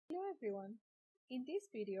Hello everyone! In this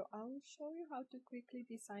video, I will show you how to quickly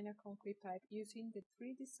design a concrete pipe using the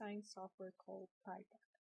free design software called PIPEPAC.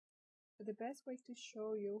 So the best way to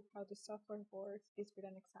show you how the software works is with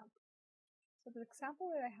an example. So the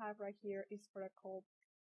example that I have right here is for a CULVERT.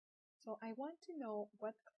 So I want to know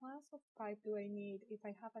what class of pipe do I need if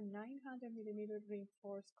I have a 900mm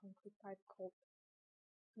reinforced concrete pipe CULVERT.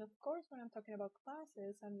 And of course, when I'm talking about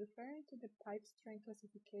classes, I'm referring to the pipe strength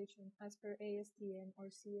classification as per ASTM or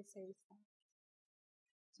CSA standards.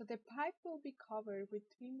 So the pipe will be covered with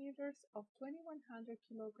 3 meters of 2100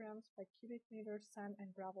 kilograms by cubic meter sand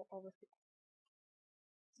and gravel overfill.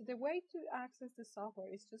 So the way to access the software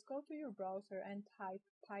is just go to your browser and type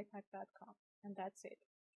PIPEPAC.com, and that's it.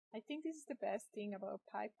 I think this is the best thing about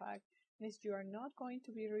PIPEPAC, is you are not going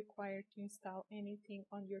to be required to install anything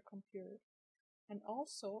on your computer. And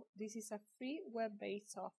also, this is a free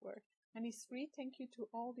web-based software, and it's free thank you to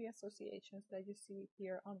all the associations that you see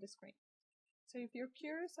here on the screen. So if you're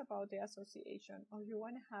curious about the association or you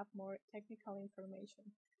want to have more technical information,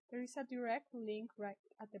 there is a direct link right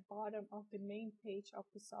at the bottom of the main page of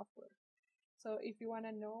the software. So if you want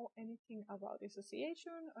to know anything about the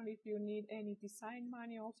association, or if you need any design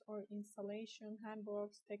manuals or installation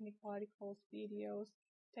handbooks, technical articles, videos,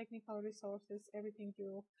 technical resources, everything,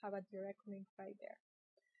 you have a direct link right there.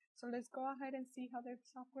 So let's go ahead and see how the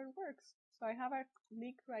software works. So I have a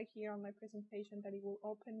link right here on my presentation that it will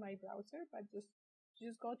open my browser, but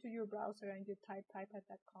just go to your browser and you type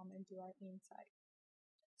PIPEPAC.com and you are inside.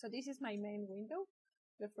 So this is my main window.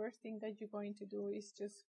 The first thing that you're going to do is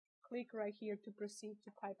just click right here to proceed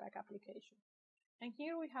to PIPEPAC application. And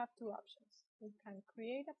here we have two options. We can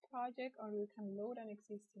create a project or we can load an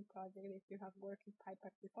existing project if you have worked with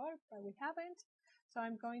PIPEPAC before, but we haven't. So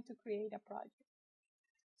I'm going to create a project.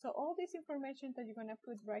 So all this information that you're going to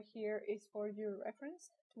put right here is for your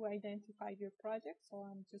reference to identify your project. So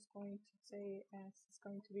I'm just going to say it's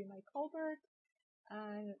going to be my CULVERT,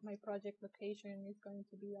 and my project location is going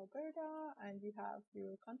to be Alberta, and you have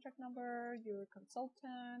your contract number, your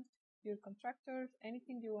consultant, your contractors,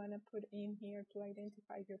 anything you want to put in here to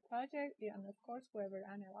identify your project, and of course whoever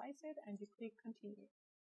analyzes it, and you click continue.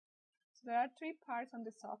 So there are three parts on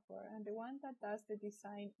the software, and the one that does the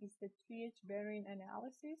design is the 3H bearing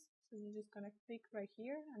analysis. So you're just going to click right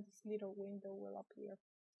here and this little window will appear.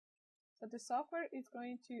 So the software is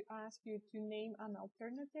going to ask you to name an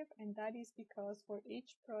alternative, and that is because for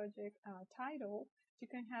each project title, you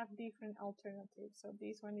can have different alternatives. So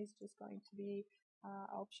this one is just going to be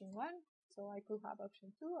option 1. So I could have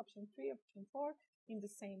option 2, option 3, option 4 in the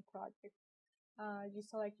same project. You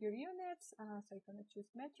select your units, so you're going to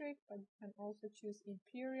choose metric, but you can also choose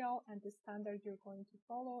imperial and the standard you're going to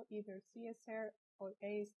follow, either CSR or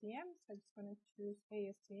ASTM. So I'm just going to choose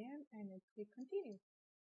ASTM and then click continue.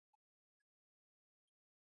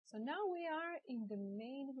 So now we are in the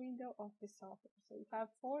main window of the software. So we have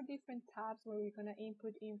 4 different tabs where we're going to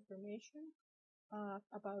input information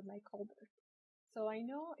about my CULVERT. So I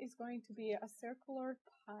know it's going to be a circular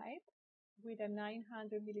pipe with a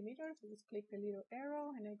 900 millimeters. So just click the little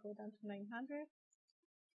arrow and I go down to 900.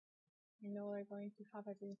 You know we're going to have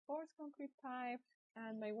a reinforced concrete pipe,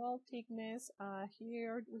 and my wall thickness,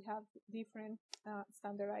 here we have different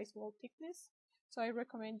standardized wall thickness. So I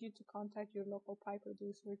recommend you to contact your local pipe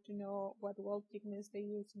producer to know what wall thickness they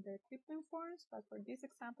use in their equipment forms, but for this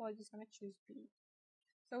example I'm just going to choose B.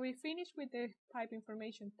 So we finished with the pipe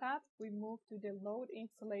information tab. We move to the load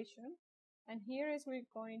installation, and here is we're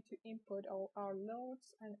going to input all our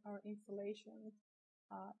loads and our installations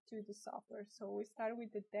to the software. So we start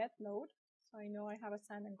with the dead load. So I know I have a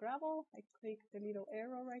sand and gravel. I click the little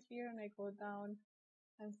arrow right here and I go down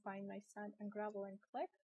and find my sand and gravel and click.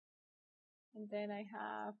 And then I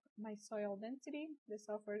have my soil density. The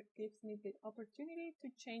software gives me the opportunity to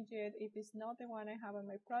change it if it's not the one I have on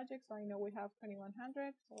my project. So I know we have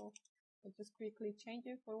 2100, so I'll just quickly change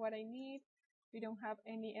it for what I need. We don't have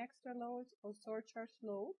any extra loads or surcharge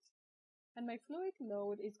loads. And my fluid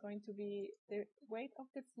load is going to be the weight of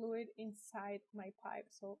the fluid inside my pipe.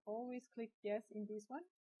 So always click yes in this one.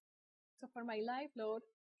 So for my live load,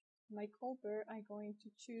 my CULVERT, I'm going to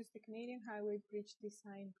choose the Canadian Highway Bridge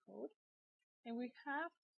Design Code. And we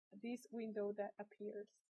have this window that appears.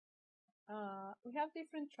 We have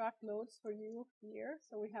different track loads for you here.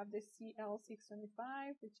 So we have the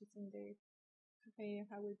CL625, which is in the Canadian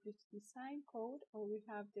Highway Bridge Design Code, or we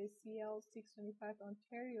have the CL625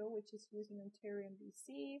 Ontario, which is used in Ontario and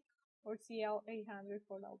BC, or CL800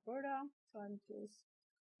 for Alberta. So I'm just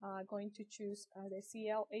going to choose the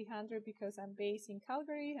CL800 because I'm based in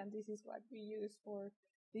Calgary, and this is what we use for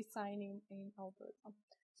designing in Alberta.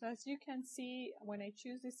 So as you can see, when I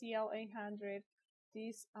choose the CL800,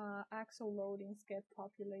 these axle loadings get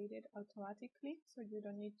populated automatically, so you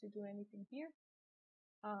don't need to do anything here.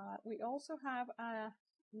 We also have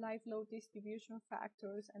live load distribution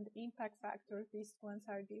factors and impact factors. These ones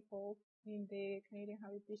are default in the Canadian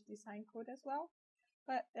Heritage Design Code as well.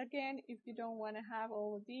 But again, if you don't want to have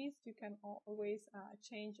all of these, you can always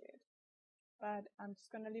change it. But I'm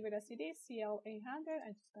just going to leave it as it is, CL 800.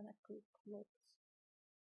 I'm just going to click close.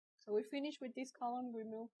 So we finish with this column, we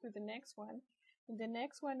move to the next one. In the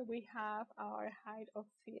next one, we have our height of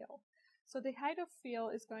fill. So the height of fill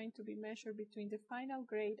is going to be measured between the final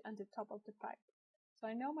grade and the top of the pipe. So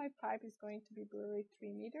I know my pipe is going to be buried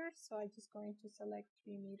 3 meters, so I'm just going to select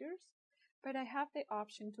 3 meters. But I have the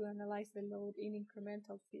option to analyze the load in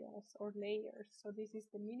incremental fills or layers. So this is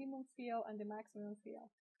the minimum fill and the maximum fill.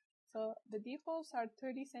 So the defaults are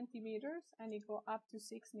 30 centimeters and it go up to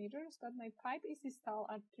 6 meters, but my pipe is installed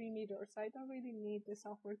at 3 meters. So I don't really need the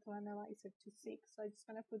software to analyze it to 6. So I'm just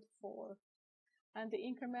going to put 4. And the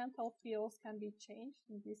incremental fills can be changed.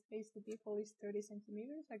 In this case, the default is 30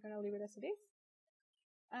 centimeters. I'm going to leave it as it is.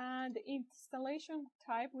 And the installation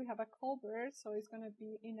type, we have a culvert, so it's going to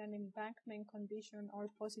be in an embankment condition or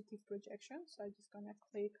positive projection. So I'm just going to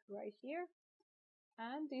click right here,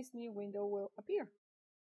 and this new window will appear.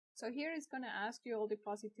 So here it's going to ask you all the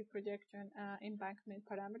positive projection embankment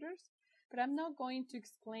parameters, but I'm not going to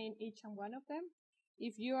explain each and one of them.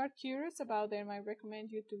 If you are curious about them, I recommend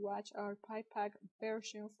you to watch our PIPEPAC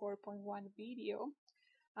version 4.1 video.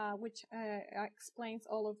 Which explains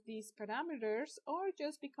all of these parameters, or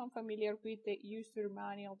just become familiar with the user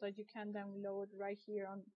manual that you can download right here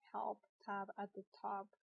on Help tab at the top.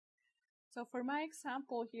 So for my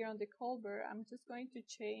example here on the culvert, I'm just going to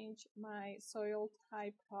change my soil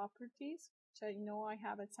type properties, which I know I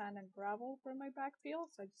have a sand and gravel for my backfill,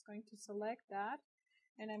 so I'm just going to select that,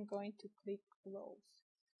 and I'm going to click close.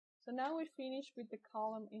 So now we're finished with the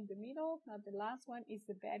column in the middle. Now the last one is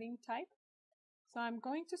the bedding type. So I'm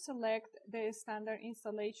going to select the standard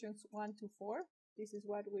installations 1 to 4. This is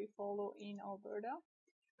what we follow in Alberta.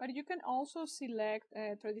 But you can also select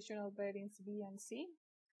traditional beddings B and C.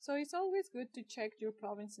 So it's always good to check your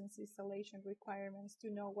province's installation requirements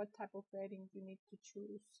to know what type of bedding you need to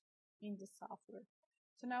choose in the software.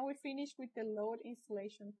 So now we're finished with the load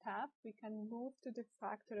installation tab. We can move to the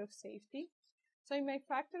factor of safety. So in my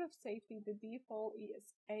factor of safety, the default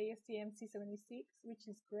is ASTM C76, which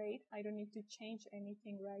is great. I don't need to change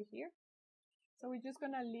anything right here. So we're just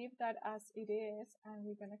going to leave that as it is, and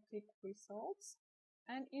we're going to click results.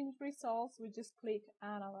 And in results, we just click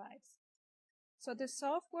analyze. So the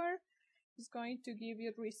software is going to give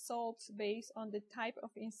you results based on the type of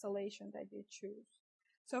installation that you choose.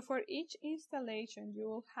 So for each installation, you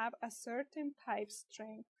will have a certain pipe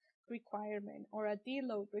strength requirement or a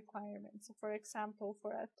deload requirement. So for example,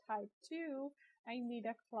 for a type 2, I need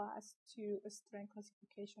a class 2 strength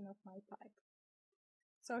classification of my pipe.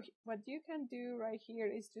 So what you can do right here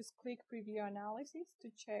is just click preview analysis to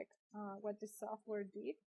check what the software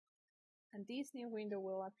did, and this new window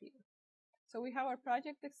will appear. So we have our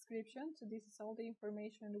project description. So this is all the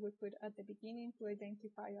information we put at the beginning to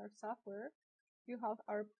identify our software. You have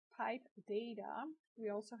our pipe data. We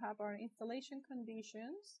also have our installation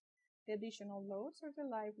conditions, the additional loads or the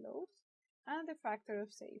live loads, and the factor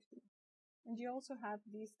of safety. And you also have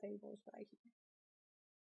these tables right here.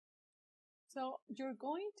 So you're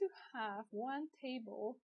going to have one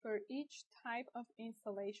table for each type of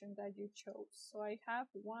installation that you chose. So I have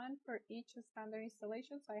one for each standard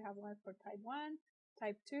installation. So I have one for type 1,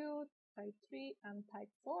 type 2, type 3, and type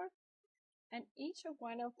 4. And each of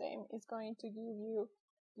one of them is going to give you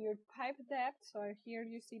your pipe depth. So here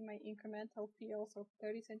you see my incremental fills of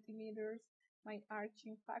 30 centimeters, my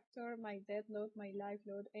arching factor, my dead load, my live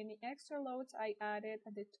load, any extra loads I added,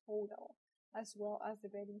 and the total, as well as the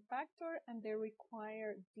bedding factor and the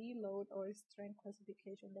required deload or strength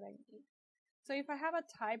classification that I need. So if I have a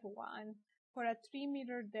type 1, for a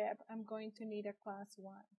 3-meter depth, I'm going to need a class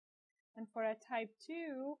 1. And for a type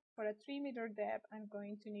 2, for a 3-meter depth, I'm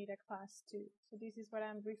going to need a class 2. So this is what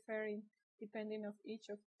I'm referring. Depending on each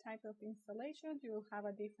of type of installation, you will have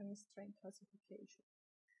a different strength classification.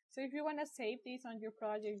 So if you want to save this on your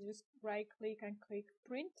project, you just right click and click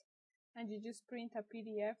print, and you just print a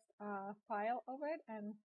PDF file of it,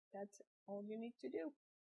 and that's all you need to do.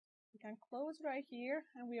 You can close right here,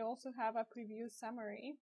 and we also have a preview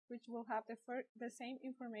summary, which will have the same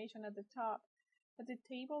information at the top, but the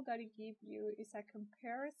table that it gives you is a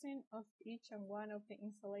comparison of each and one of the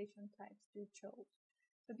installation types you chose.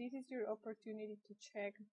 So this is your opportunity to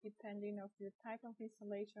check, depending on your type of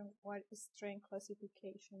installation, what strength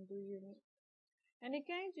classification do you need. And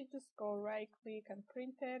again, you just go right click and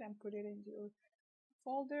print it and put it in your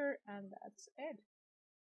folder, and that's it.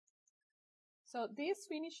 So this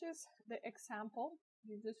finishes the example.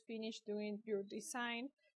 You just finished doing your design.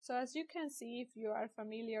 So as you can see, if you are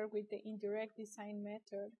familiar with the indirect design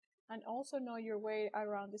method and also know your way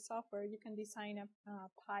around the software, you can design a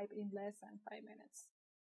pipe in less than 5 minutes.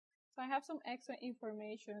 So I have some extra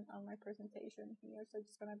information on my presentation here, so I'm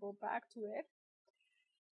just going to go back to it.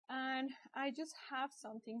 And I just have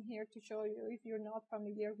something here to show you if you're not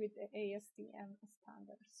familiar with the ASTM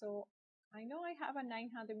standard. So I know I have a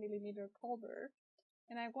 900mm culvert,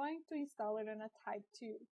 and I'm going to install it on a type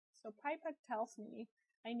 2. So PIPEPAC tells me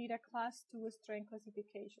I need a class 2 strength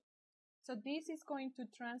classification. So this is going to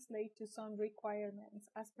translate to some requirements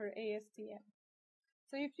as per ASTM.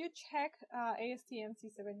 So if you check ASTM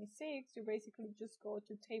C76, you basically just go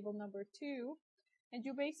to table number 2, and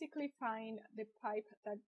you basically find the pipe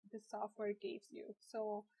that the software gives you.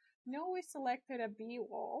 So now we selected a B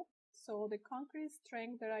wall. So the concrete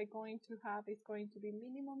strength that I'm going to have is going to be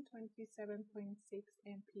minimum 27.6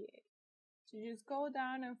 MPa. So you just go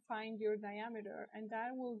down and find your diameter, and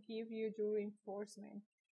that will give you your reinforcement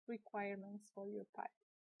requirements for your pipe.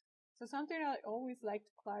 So something I always like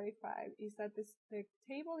to clarify is that the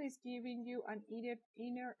table is giving you an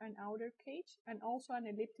inner and outer cage and also an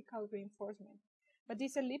elliptical reinforcement. But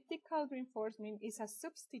this elliptical reinforcement is a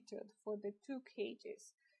substitute for the 2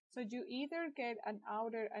 cages. So you either get an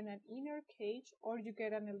outer and an inner cage, or you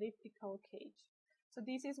get an elliptical cage. So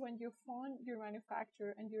this is when you phone your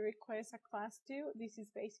manufacturer and you request a class 2, this is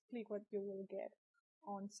basically what you will get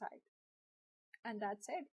on site. And that's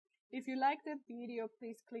it. If you like the video,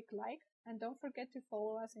 please click like, and don't forget to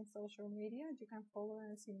follow us in social media. You can follow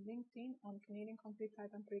us in LinkedIn on Canadian Concrete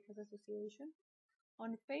Pipe and Precast Association.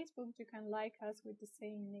 On Facebook, you can like us with the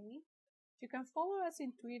same name. You can follow us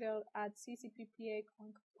in Twitter at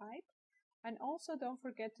CCPPA-ConcPipe. And also don't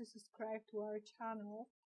forget to subscribe to our channel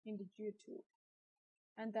in the YouTube.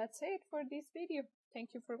 And that's it for this video.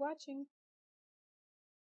 Thank you for watching.